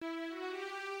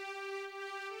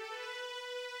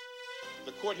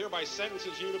The court hereby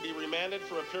sentences you to be remanded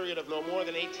for a period of no more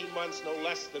than 18 months, no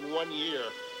less than 1 year,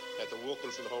 at the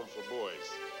Wilkinson Home for Boys.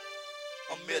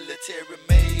 I'm military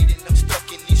made and I'm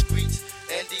stuck in these streets,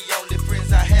 and the only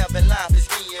friends I have in life is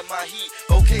me and my heat.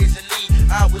 Occasionally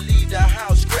I would leave the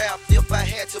house scrapped if I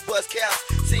had to bust caps.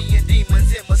 Seeing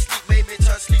demons in my sleep made me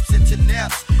turn sleeps into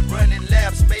naps. Running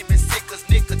laps made me sick cause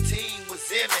nicotine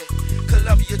was in me.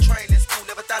 Columbia training school,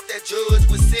 never thought that judge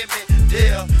would send me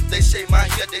there. They shave my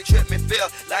hair, they trip me fair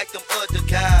like them other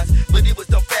guys, but it was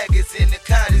them faggots in the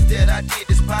cottage that I did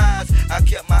despise. I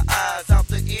kept my eyes off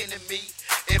the enemy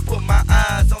and put my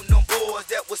eyes on them boys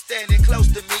that was standing close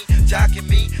to me, jocking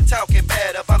me, talking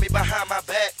bad about me behind my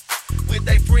back. With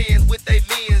they friends, with they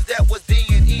mens that was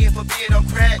being in for being on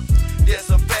crack. There's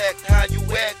a fact, how you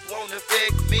act won't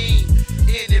affect me.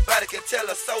 Anybody can tell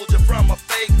a soldier from a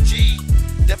fake G.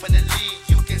 Definitely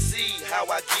you can see how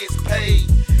I get paid.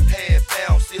 Hand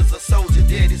found steals a soldier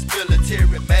that is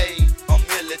military made. I'm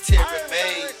military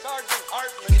made.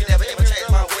 You can never ever change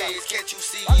my ways, can't you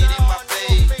see it in my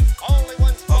face? I'm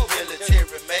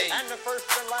military made.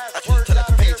 I choose to tell out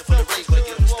the page for the race, but I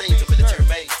get on the stage, I'm military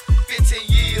made. 15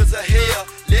 years of hell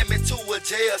led me to a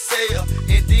jail cell,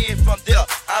 and then from there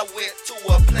I went to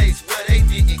a place where they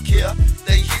didn't care.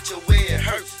 They hit you where it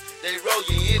hurts, they roll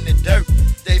you in the dirt,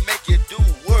 they make you do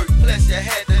work, plus you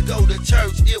had to go to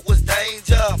church. It was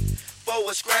danger for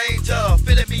a stranger,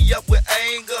 filling me up with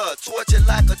anger, tortured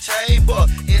like a chamber.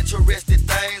 Interesting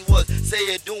thing was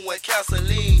said doing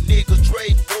counseling, niggas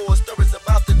trading war stories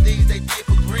about the things they did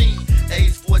for green.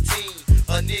 Age 14,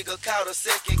 a nigga caught a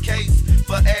second case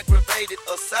for aggravated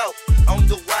assault on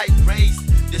the white race.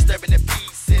 Disturbing the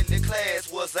peace in the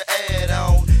class was an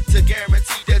add-on to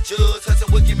guarantee that Judge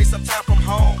Hudson would give me some time from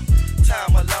home.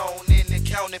 Time alone in the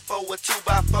county for a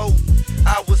 2x4.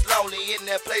 I was lonely in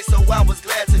that place, so I was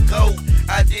glad to go.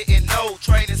 I didn't know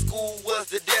training school was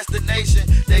the destination.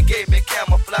 They gave me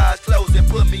camouflage clothes and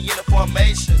put me in a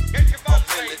formation. I'm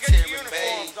military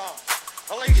made.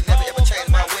 You can never ever change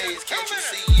my ways, can't you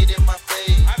see it in my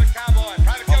face? I'm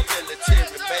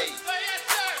military made.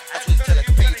 I choose to tell like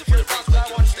a page for the race, but I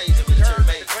get on the stage, I'm military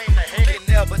made. You can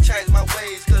never change my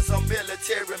ways cause I'm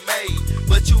military made.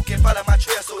 But you can follow my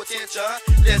trail, so attention,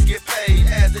 let's get paid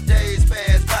as the days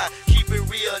pass by. Keep it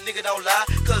real, nigga, don't lie,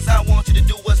 cause I want you to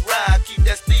do what's right. Keep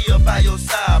that steel by your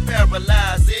side,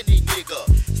 paralyze any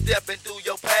nigga stepping through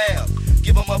your path.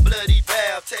 Give them a bloody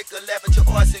bath, take a lap at your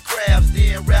arts and crafts,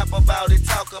 then rap about it,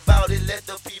 talk about it, let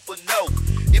the people know.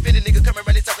 If any nigga coming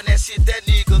around and talking that shit, that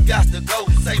nigga got to go.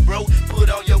 Say bro, put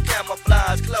on your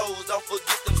camouflage clothes, don't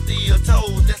forget them steel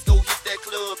toes. Let's go hit that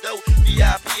club though,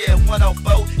 VIP at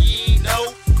 104, you ain't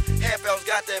know. Half-ounce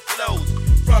got that flows,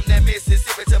 from that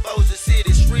Mississippi to Bossier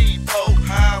City, Shreveport,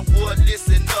 Highwood,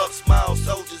 listen up, small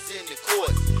soldiers in the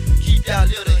courts. Keep y'all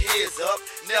little heads up,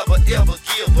 never ever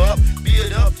give up,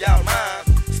 build up y'all mind.